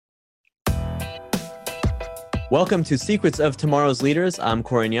Welcome to Secrets of Tomorrow's Leaders. I'm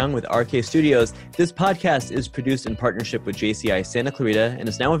Corin Young with RK Studios. This podcast is produced in partnership with JCI Santa Clarita and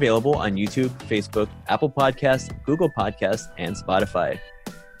is now available on YouTube, Facebook, Apple Podcasts, Google Podcasts, and Spotify.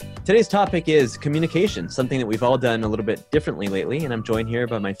 Today's topic is communication, something that we've all done a little bit differently lately, and I'm joined here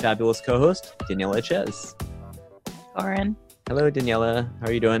by my fabulous co-host, Daniela Ches. Corin. Hello, Daniela. How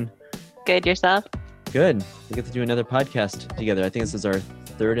are you doing? Good, yourself? Good. We get to do another podcast together. I think this is our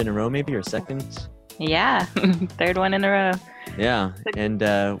third in a row, maybe, or second. Yeah, third one in a row. Yeah, and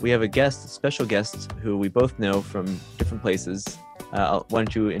we have a special guest, who we both know from different places. Why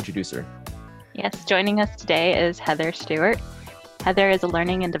don't you introduce her? Yes, joining us today is Heather Stewart. Heather is a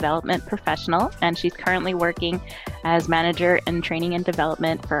learning and development professional, and she's currently working as manager in training and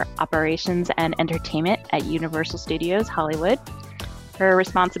development for operations and entertainment at Universal Studios Hollywood. Her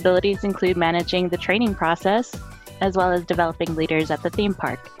responsibilities include managing the training process, as well as developing leaders at the theme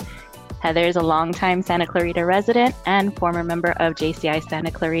park. Heather is a longtime Santa Clarita resident and former member of JCI Santa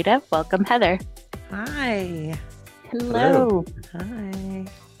Clarita. Welcome, Heather. Hi. Hello. Hi.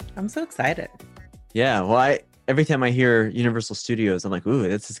 I'm so excited. Yeah, well, every time I hear Universal Studios, I'm like, ooh,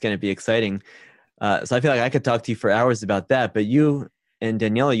 this is going to be exciting. So I feel like I could talk to you for hours about that. But you and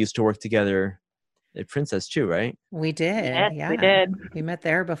Daniela used to work together at Princess too, right? We did. Yes, yeah. we did. We met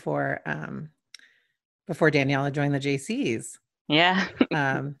there before Daniela joined the JCs. Yeah.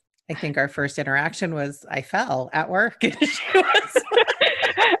 I think our first interaction was I fell at work. And she was.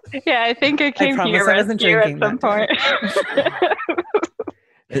 Yeah, I think I came to your rescue at some point.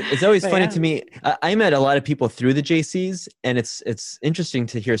 It's always funny to me. I met a lot of people through the JCs, and it's interesting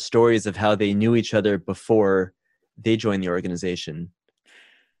to hear stories of how they knew each other before they joined the organization.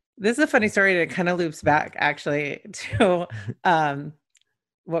 This is a funny story that kind of loops back actually to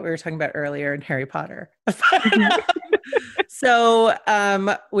what we were talking about earlier in Harry Potter. So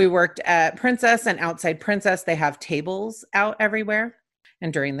we worked at Princess, and outside Princess, they have tables out everywhere.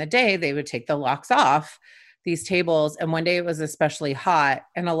 And during the day, they would take the locks off these tables. And one day it was especially hot.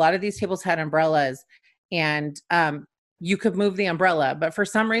 And a lot of these tables had umbrellas, and you could move the umbrella. But for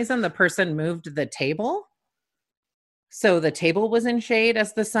some reason, the person moved the table. So the table was in shade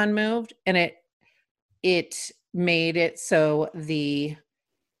as the sun moved. And it made it so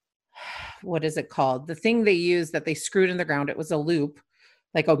what is it called? The thing they used that they screwed in the ground, it was a loop,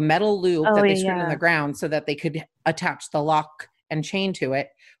 like a metal loop that they screwed in the ground so that they could attach the lock and chain to it,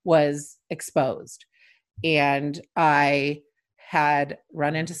 was exposed. And I had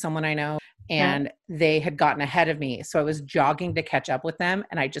run into someone I know, and they had gotten ahead of me. So I was jogging to catch up with them,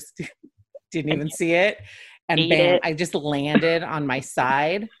 and I just didn't even see it. And bam, I just landed on my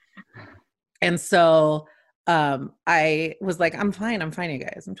side. And so I was like, I'm fine, you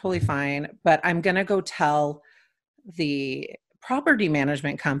guys. I'm totally fine. But I'm going to go tell the property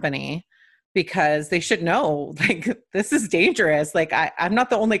management company, because they should know, like, this is dangerous. Like, I'm not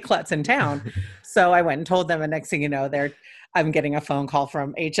the only klutz in town. So I went and told them, and next thing you know, I'm getting a phone call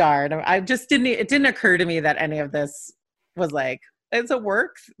from HR. And it didn't occur to me that any of this was like, it's a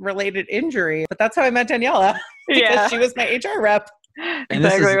work-related injury. But that's how I met Daniela, because she was my HR rep. And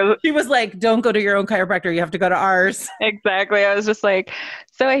exactly. She was like, don't go to your own chiropractor. You have to go to ours. Exactly. I was just like,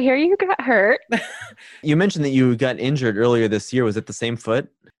 so I hear you got hurt. You mentioned that you got injured earlier this year. Was it the same foot?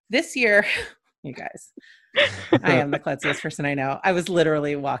 This year, you guys, I am the klutziest person I know. I was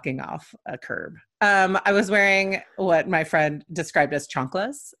literally walking off a curb. I was wearing what my friend described as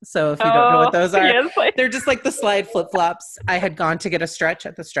chanclas. So if you don't know what those are, yes, they're just like the slide flip-flops. I had gone to get a stretch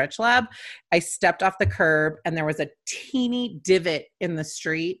at the stretch lab. I stepped off the curb, and there was a teeny divot in the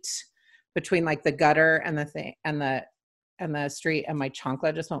street between like the gutter and the thing and the street, and my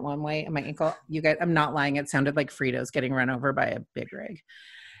chancla just went one way, and my ankle, you guys, I'm not lying, it sounded like Fritos getting run over by a big rig.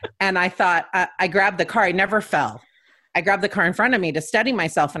 And I thought, I grabbed the car. I never fell. I grabbed the car in front of me to steady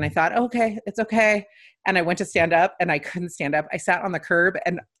myself. And I thought, okay, it's okay. And I went to stand up, and I couldn't stand up. I sat on the curb,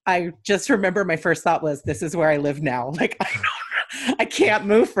 and I just remember my first thought was, this is where I live now. Like, I can't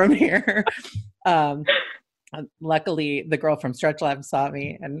move from here. Luckily, the girl from Stretch Lab saw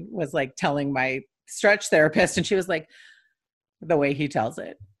me and was like telling my stretch therapist. And she was like, the way he tells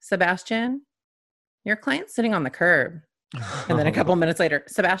it, Sebastian, your client's sitting on the curb. And then a couple minutes later,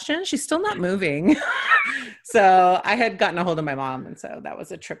 Sebastian, she's still not moving. So I had gotten a hold of my mom. And so that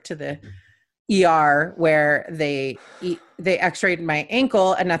was a trip to the ER where they x-rayed my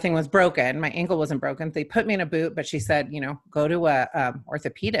ankle, and nothing was broken. My ankle wasn't broken. They put me in a boot, but she said, go to a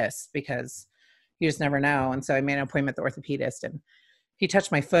orthopedist, because you just never know. And so I made an appointment with the orthopedist, and he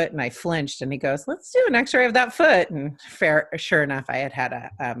touched my foot, and I flinched, and he goes, let's do an x-ray of that foot. And sure enough, I had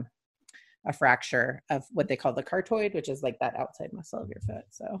a a fracture of what they call the cartoid, which is like that outside muscle of your foot.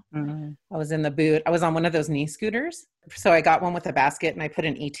 So I was in the boot. I was on one of those knee scooters. So I got one with a basket and I put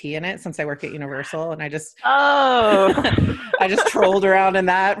an ET in it since I work at Universal. And I just, I just trolled around in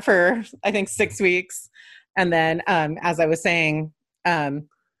that for, I think, 6 weeks. And then, as I was saying,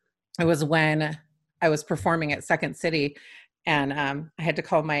 it was when I was performing at Second City, and I had to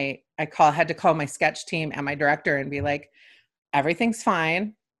call my sketch team and my director and be like, everything's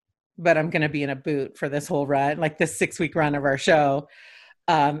fine, but I'm going to be in a boot for this whole run, like this 6-week run of our show.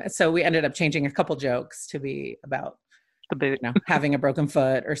 So we ended up changing a couple jokes to be about the boot, having a broken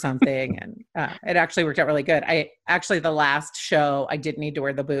foot or something. And it actually worked out really good. The last show, I didn't need to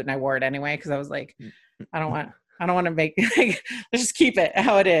wear the boot and I wore it anyway, because I was like, I don't want to make, let's just keep it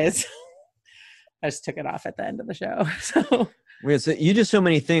how it is. I just took it off at the end of the show. So you do so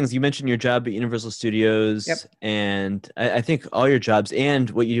many things. You mentioned your job at Universal Studios, yep. And I think all your jobs and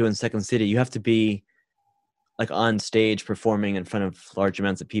what you do in Second City, you have to be like on stage performing in front of large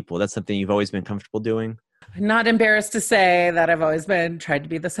amounts of people. That's something you've always been comfortable doing? I'm not embarrassed to say that I've always tried to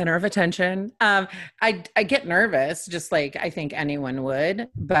be the center of attention. I get nervous, just like I think anyone would,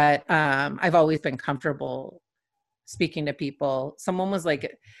 but I've always been comfortable speaking to people. Someone was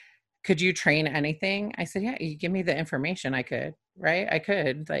like, could you train anything? I said, yeah, you give me the information. I could, right? I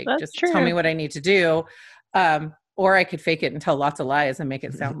could just tell me what I need to do. Or I could fake it and tell lots of lies and make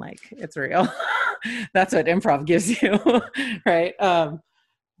it sound like it's real. That's what improv gives you. Right.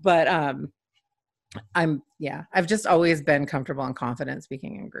 I've just always been comfortable and confident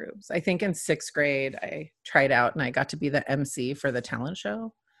speaking in groups. I think in 6th grade, I tried out and I got to be the MC for the talent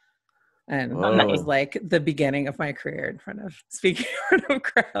show. And that was like the beginning of my career in front of speaking in front of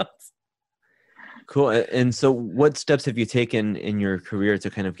crowds. Cool. And so what steps have you taken in your career to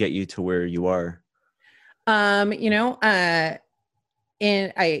kind of get you to where you are? I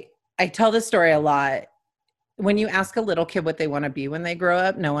tell this story a lot. When you ask a little kid what they want to be when they grow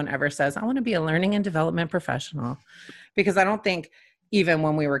up, no one ever says, I want to be a learning and development professional. Because I don't think even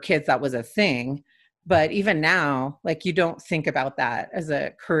when we were kids, that was a thing. But even now, like, you don't think about that as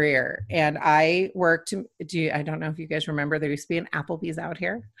a career. And I worked, I don't know if you guys remember, there used to be an Applebee's out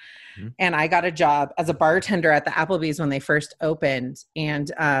here. Mm-hmm. And I got a job as a bartender at the Applebee's when they first opened.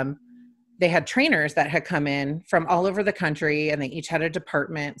 And they had trainers that had come in from all over the country, and they each had a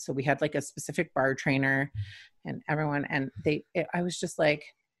department. So we had like a specific bar trainer and everyone. And I was just like,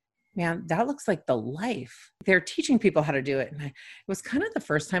 man, that looks like the life. They're teaching people how to do it. And it was kind of the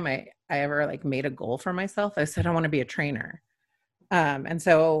first time I ever like made a goal for myself. I said, I want to be a trainer. And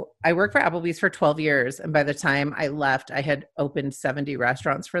so I worked for Applebee's for 12 years. And by the time I left, I had opened 70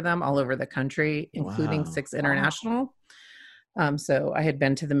 restaurants for them all over the country, including 6 international. So I had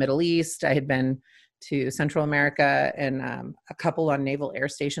been to the Middle East. I had been to Central America and a couple on naval air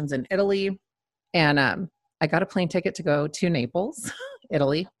stations in Italy. And I got a plane ticket to go to Naples,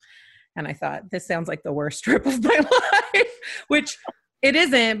 Italy. And I thought, this sounds like the worst trip of my life, which it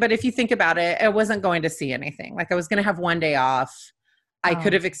isn't. But if you think about it, I wasn't going to see anything. Like, I was going to have one day off. I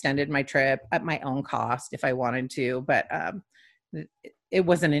could have extended my trip at my own cost if I wanted to, but it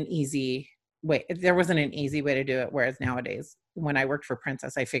wasn't an easy way. There wasn't an easy way to do it. Whereas nowadays, when I worked for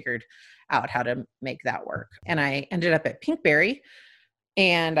Princess, I figured out how to make that work. And I ended up at Pinkberry.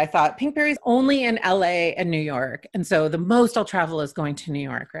 And I thought, Pinkberry's only in LA and New York. And so the most I'll travel is going to New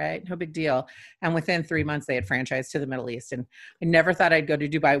York, right? No big deal. And within 3 months, they had franchised to the Middle East. And I never thought I'd go to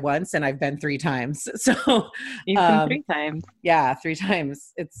Dubai once, and I've been 3 times. So you've been 3 times. Yeah, 3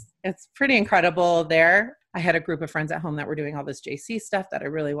 times. It's pretty incredible there. I had a group of friends at home that were doing all this JC stuff that I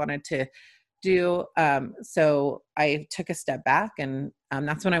really wanted to do. So I took a step back, and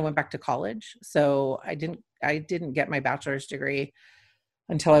that's when I went back to college. So I didn't get my bachelor's degree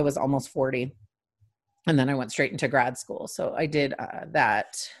until I was almost 40. And then I went straight into grad school. So I did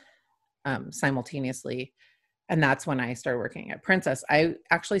that simultaneously. And that's when I started working at Princess. I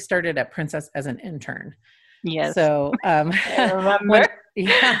actually started at Princess as an intern. Yes. So I remember.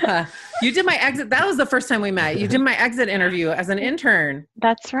 Yeah, you did my exit. That was the first time we met. You did my exit interview as an intern.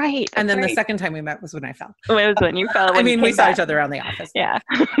 That's right. And then the second time we met was when I fell. It was when you fell. We saw each other around the office. Yeah.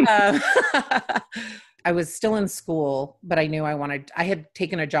 I was still in school, but I knew I had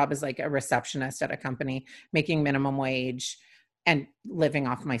taken a job as like a receptionist at a company, making minimum wage and living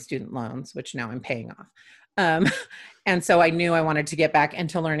off my student loans, which now I'm paying off. And so I knew I wanted to get back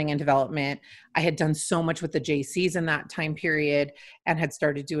into learning and development. I had done so much with the JCs in that time period and had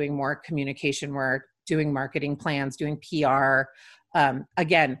started doing more communication work, doing marketing plans, doing PR.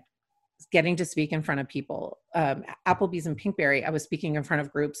 Again, getting to speak in front of people. Applebee's and Pinkberry, I was speaking in front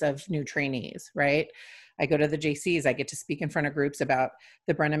of groups of new trainees, right? I go to the JCs, I get to speak in front of groups about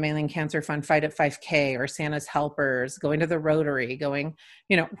the Brenna Mayling Cancer Fund Fight at 5K or Santa's Helpers, going to the Rotary, going,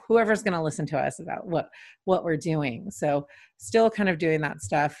 whoever's going to listen to us about what we're doing. So still kind of doing that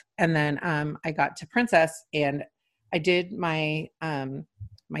stuff. And then I got to Princess, and I did my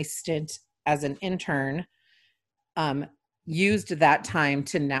my stint as an intern, used that time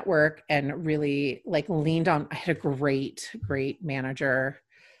to network and really leaned on. I had a great manager.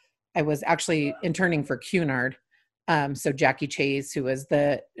 I was actually interning for Cunard. So Jackie Chase, who was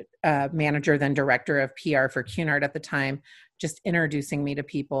the manager, then director of PR for Cunard at the time, just introducing me to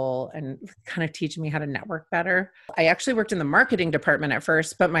people and kind of teaching me how to network better. I actually worked in the marketing department at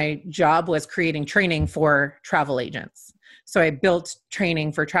first, but my job was creating training for travel agents. So I built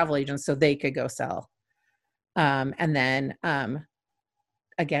training for travel agents so they could go sell. And then,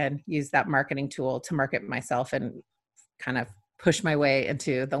 again, use that marketing tool to market myself and kind of push my way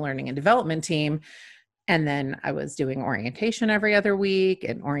into the learning and development team. And then I was doing orientation every other week,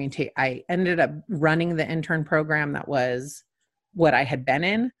 and I ended up running the intern program that was what I had been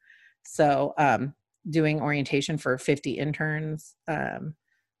in. So, doing orientation for 50 interns,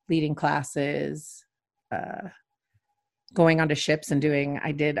 leading classes, going onto ships and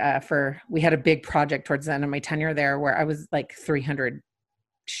we had a big project towards the end of my tenure there where I was 300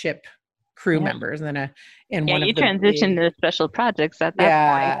 ship crew members and you transitioned to special projects at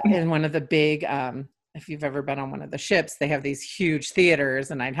that point. In one of the big, if you've ever been on one of the ships, they have these huge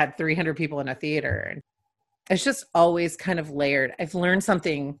theaters, and I'd had 300 people in a theater, and it's just always kind of layered. I've learned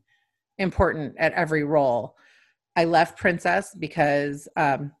something important at every role. I left Princess because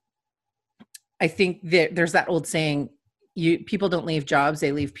I think there's that old saying, people don't leave jobs,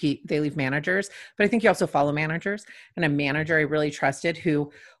 they leave managers. But I think you also follow managers, and a manager I really trusted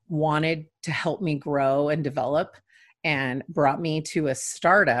who wanted to help me grow and develop, and brought me to a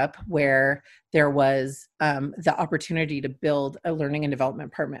startup where there was the opportunity to build a learning and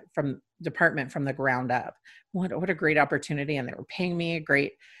development department from the ground up. What a great opportunity. And they were paying me a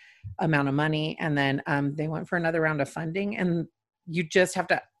great amount of money. And then they went for another round of funding, and you just have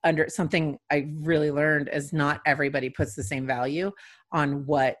to something I really learned is not everybody puts the same value on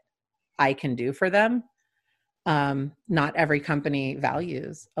what I can do for them. Not every company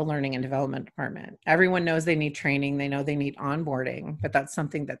values a learning and development department. Everyone knows they need training. They know they need onboarding, but that's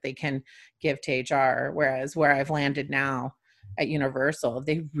something that they can give to HR. Whereas where I've landed now at Universal,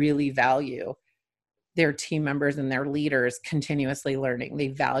 they really value their team members and their leaders continuously learning. They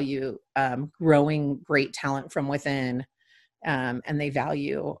value growing great talent from within. And they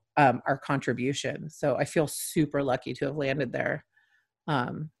value our contribution. So I feel super lucky to have landed there,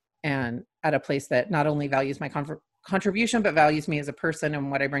 and at a place that not only values my contribution, but values me as a person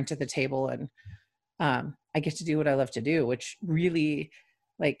and what I bring to the table. And I get to do what I love to do, which really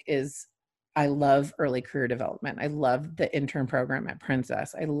I love early career development. I love the intern program at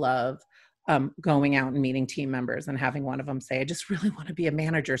Princess. I love going out and meeting team members and having one of them say, I just really want to be a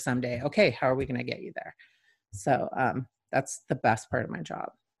manager someday. Okay, how are we going to get you there? So, that's the best part of my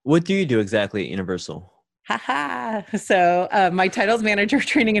job. What do you do exactly at Universal? So my title is Manager of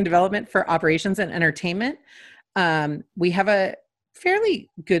Training and Development for Operations and Entertainment. We have a fairly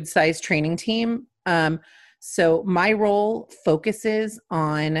good sized training team. So my role focuses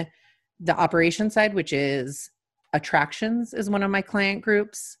on the operations side, which is attractions is one of my client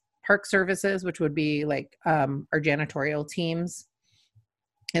groups, park services, which would be our janitorial teams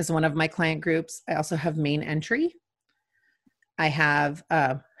is one of my client groups. I also have main entry. I have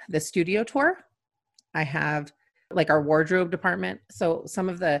the studio tour. I have our wardrobe department. So some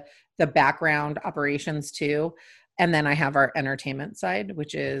of the background operations too. And then I have our entertainment side,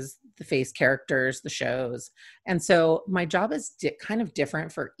 which is the face characters, the shows. And so my job is kind of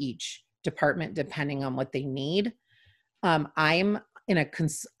different for each department depending on what they need. I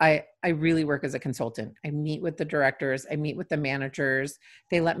really work as a consultant. I meet with the directors. I meet with the managers.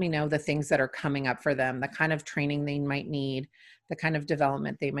 They let me know the things that are coming up for them, the kind of training they might need, the kind of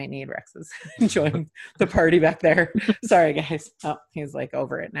development they might need. Rex is enjoying the party back there. Sorry, guys. Oh, he's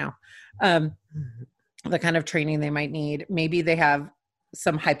over it now. The kind of training they might need. Maybe they have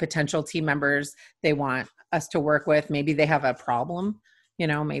some high potential team members they want us to work with. Maybe they have a problem.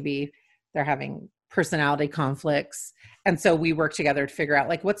 Maybe they're having personality conflicts. And so we work together to figure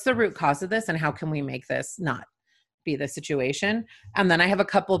out what's the root cause of this and how can we make this not be the situation. And then I have a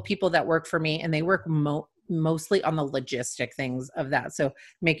couple of people that work for me, and they work mostly on the logistic things of that. So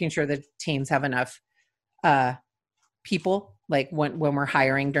making sure the teams have enough people, when we're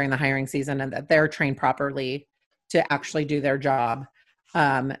hiring during the hiring season, and that they're trained properly to actually do their job.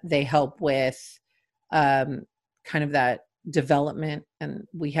 They help with kind of that development. And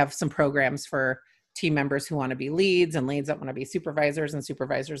we have some programs for team members who want to be leads and leads that want to be supervisors and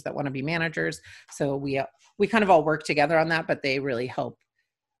supervisors that want to be managers. So we kind of all work together on that, but they really help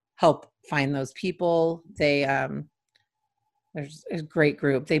find those people. There's a great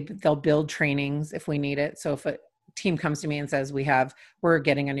group. They'll build trainings if we need it. So if a team comes to me and says we're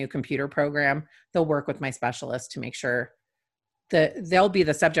getting a new computer program, they'll work with my specialist to make sure that they'll be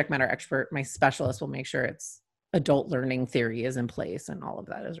the subject matter expert. My specialist will make sure it's adult learning theory is in place and all of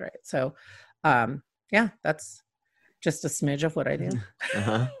that is right. So that's just a smidge of what I do.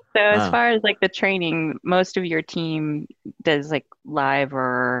 Uh-huh. So as far as like the training, most of your team does like live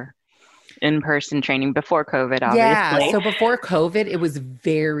or in-person training before COVID, obviously. Yeah. So before COVID, it was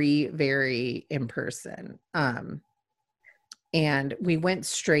very, very in person. And we went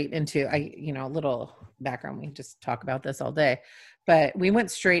straight into, a little background. We just talk about this all day, but we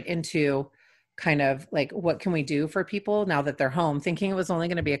went straight into kind of like, what can we do for people now that they're home, thinking it was only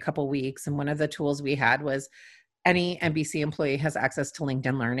going to be a couple weeks. And one of the tools we had was any NBC employee has access to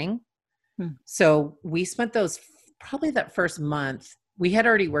LinkedIn Learning. So we spent probably that first month, we had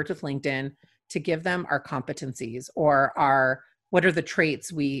already worked with LinkedIn to give them our competencies or what are the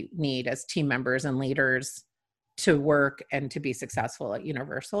traits we need as team members and leaders to work and to be successful at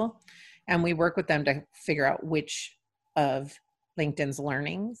Universal. And we work with them to figure out which of LinkedIn's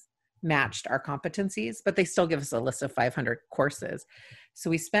learnings matched our competencies, but they still give us a list of 500 courses.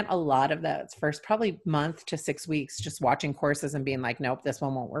 So we spent a lot of that first probably month to 6 weeks just watching courses and being like, nope, this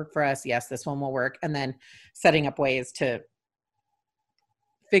one won't work for us. Yes, this one will work. And then setting up ways to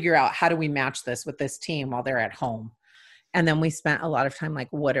figure out how do we match this with this team while they're at home. And then we spent a lot of time like,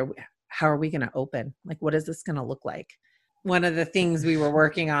 how are we going to open? Like, what is this going to look like? One of the things we were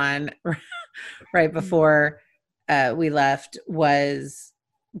working on right before we left was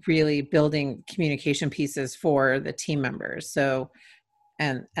really building communication pieces for the team members. So,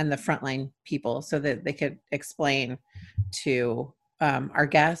 and the frontline people so that they could explain to our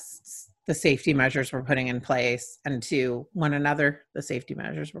guests the safety measures we're putting in place and to one another, the safety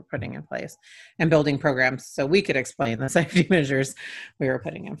measures we're putting in place and building programs so we could explain the safety measures we were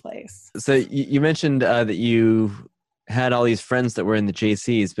putting in place. So you mentioned that you had all these friends that were in the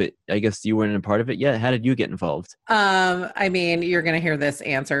JCs, but I guess you weren't a part of it yet. How did you get involved? I mean, you're going to hear this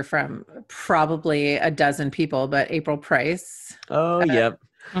answer from probably a dozen people, but April Price. Oh, yep.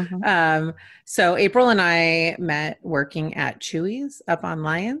 Mm-hmm. So April and I met working at Chewy's up on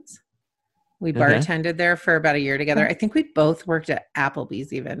Lyons. We bartended there for about a year together. I think we both worked at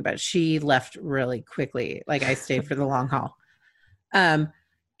Applebee's even, but she left really quickly. Like I stayed for the long haul.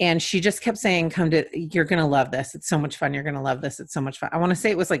 And she just kept saying, you're going to love this. It's so much fun. You're going to love this. It's so much fun. I want to say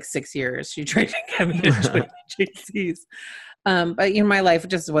it was like 6 years. She tried to get me to join the JCs. But my life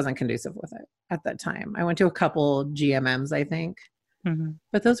just wasn't conducive with it at that time. I went to a couple GMMs, I think. Mm-hmm.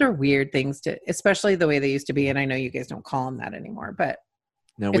 But those are weird things especially the way they used to be. And I know you guys don't call them that anymore, but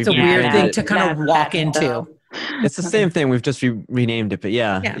it's a weird thing to kind of walk into. It's the same thing. We've just renamed it, but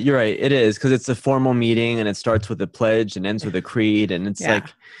yeah, you're right. It is because it's a formal meeting and it starts with a pledge and ends with a creed, and it's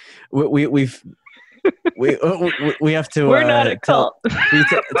like we have to. We're not a cult.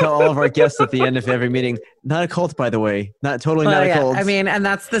 Tell all of our guests at the end of every meeting, not a cult, by the way, not a cult. I mean, and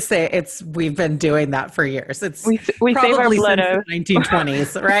that's we've been doing that for years. It's we save our blood since the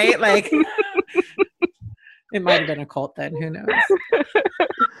 1920s, right? Like it might have been a cult then. Who knows?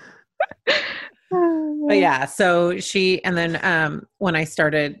 But yeah, so and then when I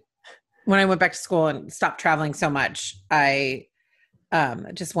went back to school and stopped traveling so much, I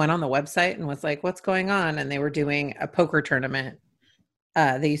just went on the website and was like, what's going on? And they were doing a poker tournament.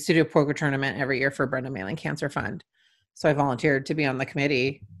 They used to do a poker tournament every year for Brenda Mailing Cancer Fund. So I volunteered to be on the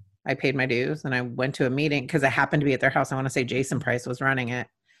committee. I paid my dues and I went to a meeting because I happened to be at their house. I want to say Jason Price was running it.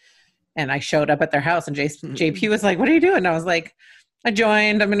 And I showed up at their house and JP was like, what are you doing? And I was like, I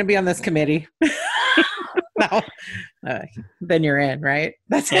joined. I'm going to be on this committee. No, then you're in, right?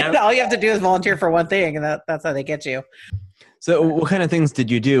 That's it. All you have to do is volunteer for one thing, and that's how they get you. So what kind of things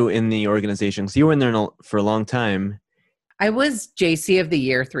did you do in the organization? So you were in there for a long time. I was JC of the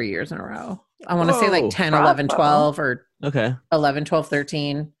year 3 years in a row. I want to say like 10, 11, 12 or 11, 12,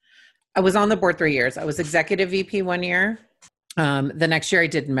 13. I was on the board 3 years. I was executive VP 1 year. The next year I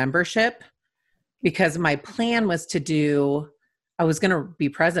did membership because my plan was I was going to be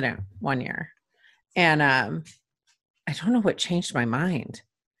president 1 year. And I don't know what changed my mind,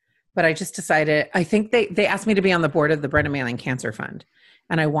 but I just decided, I think they asked me to be on the board of the Brenda Mailing Cancer Fund,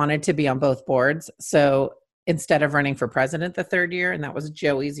 and I wanted to be on both boards. So instead of running for president the third year, and that was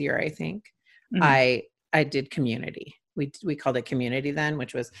Joey's year, I think, I did community. we called it community then,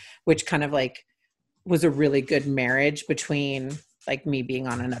 which kind of like was a really good marriage between like me being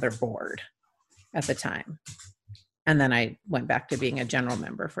on another board at the time. And then I went back to being a general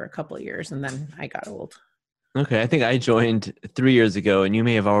member for a couple of years, and then I got old. Okay, I think I joined 3 years ago, and you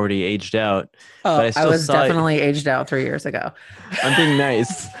may have already aged out. Oh, but I was definitely aged out 3 years ago. I'm being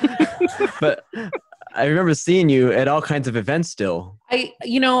nice. But I remember seeing you at all kinds of events still. I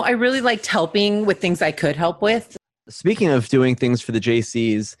really liked helping with things I could help with. Speaking of doing things for the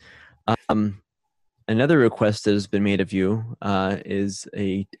JCs, another request that has been made of you is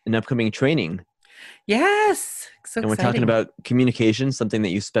an upcoming training. Yes. So and we're exciting. talking about communication, something that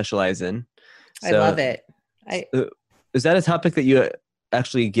you specialize in. So, I love it. Is that a topic that you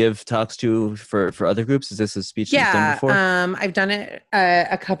actually give talks to for other groups? Is this a speech you've done before? I've done it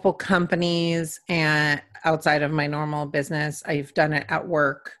a couple companies and outside of my normal business. I've done it at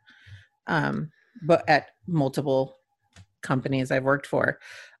work, but at multiple companies I've worked for.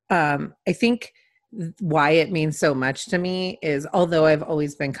 I think why it means so much to me is, although I've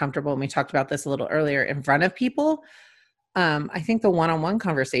always been comfortable, and we talked about this a little earlier, in front of people, I think the one-on-one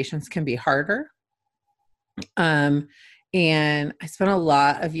conversations can be harder. And I spent a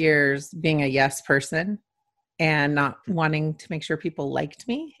lot of years being a yes person and not wanting to make sure people liked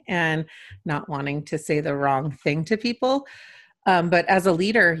me and not wanting to say the wrong thing to people. But as a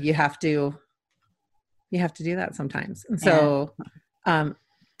leader, you have to do that sometimes. And so,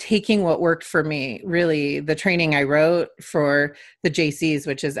 taking what worked for me, really the training I wrote for the JCs,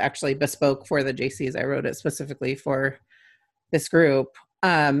 which is actually bespoke for the JCs. I wrote it specifically for this group,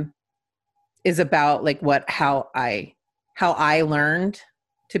 is about like how I learned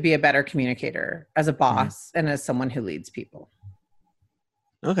to be a better communicator as a boss and as someone who leads people.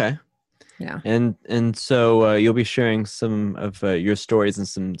 Okay. Yeah. And so you'll be sharing some of your stories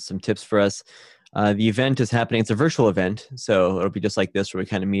and some tips for us. The event is happening. It's a virtual event, so it'll be just like this, where we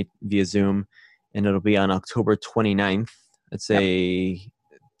kind of meet via Zoom, and it'll be on October 29th. It's a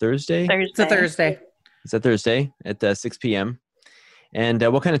Thursday? It's a Thursday. It's a Thursday at 6 p.m. And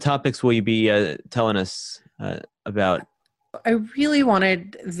what kind of topics will you be telling us about? I really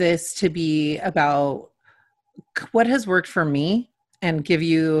wanted this to be about what has worked for me and give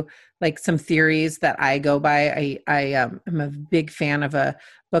you like some theories that I go by. I am a big fan of a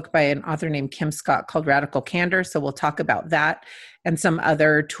book by an author named Kim Scott called Radical Candor. So we'll talk about that and some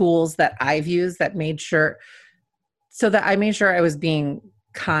other tools that I've used that made sure I was being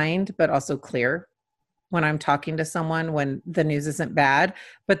kind, but also clear when I'm talking to someone when the news isn't bad,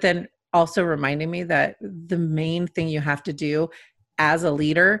 but then also reminding me that the main thing you have to do as a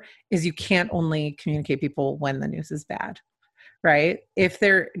leader is you can't only communicate people when the news is bad, right? If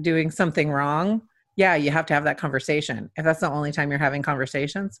they're doing something wrong, yeah, you have to have that conversation. If that's the only time you're having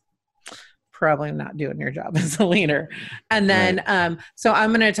conversations, probably not doing your job as a leader. And then, so I'm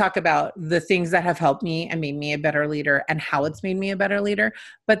going to talk about the things that have helped me and made me a better leader and how it's made me a better leader.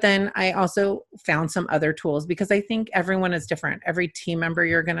 But then I also found some other tools because I think everyone is different. Every team member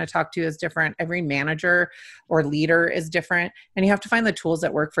you're going to talk to is different. Every manager or leader is different. And you have to find the tools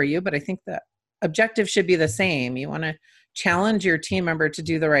that work for you. But I think the objective should be the same. You want to challenge your team member to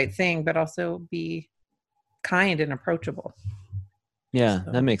do the right thing, but also be kind and approachable. Yeah,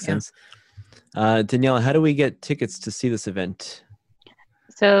 so, that makes sense. Daniela, how do we get tickets to see this event?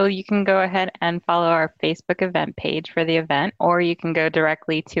 So you can go ahead and follow our Facebook event page for the event, or you can go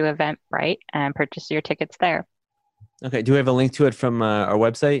directly to Eventbrite and purchase your tickets there. Okay. Do we have a link to it from our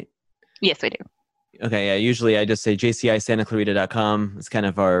website? Yes, we do. Okay. Yeah. Usually I just say jcisantaclarita.com. It's kind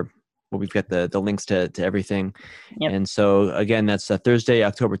of we've got the links to everything. Yep. And so again, that's Thursday,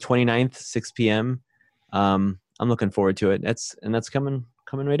 October 29th, 6 p.m. I'm looking forward to it. That's coming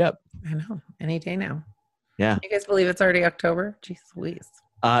right up. I know. Any day now. Yeah. You guys believe it's already October? Jeez Louise.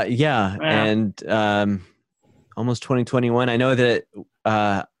 Yeah. And almost 2021. I know that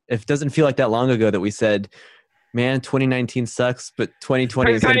it doesn't feel like that long ago that we said, man, 2019 sucks, but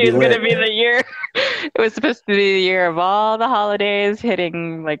 2020 is going to be lit. It's going to be the year. It was supposed to be the year of all the holidays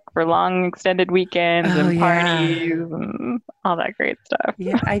hitting, like for long extended weekends and parties and all that great stuff.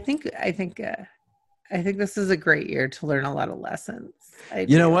 Yeah, I think this is a great year to learn a lot of lessons.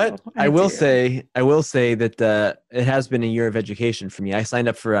 You know what? I will say that it has been a year of education for me. I signed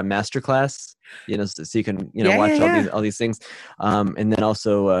up for a masterclass, so you can, watch all these things. And then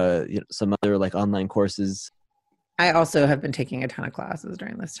also, some other like online courses. I also have been taking a ton of classes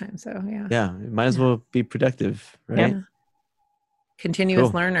during this time. So yeah. Yeah. Might as well be productive, right? Yeah.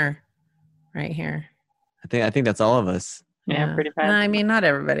 Continuous learner right here. I think that's all of us. Yeah, pretty fast. I mean, not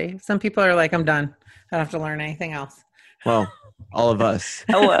everybody. Some people are like, I'm done. I don't have to learn anything else. Well, all of us.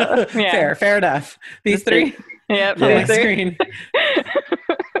 Oh, yeah. Fair enough. These three. Yeah, these three.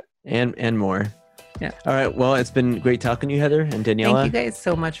 and more. Yeah. All right. Well, it's been great talking to you, Heather and Daniela. Thank you guys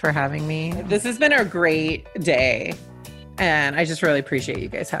so much for having me. This has been a great day. And I just really appreciate you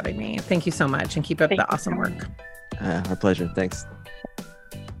guys having me. Thank you so much, and keep up the awesome work. Our pleasure. Thanks.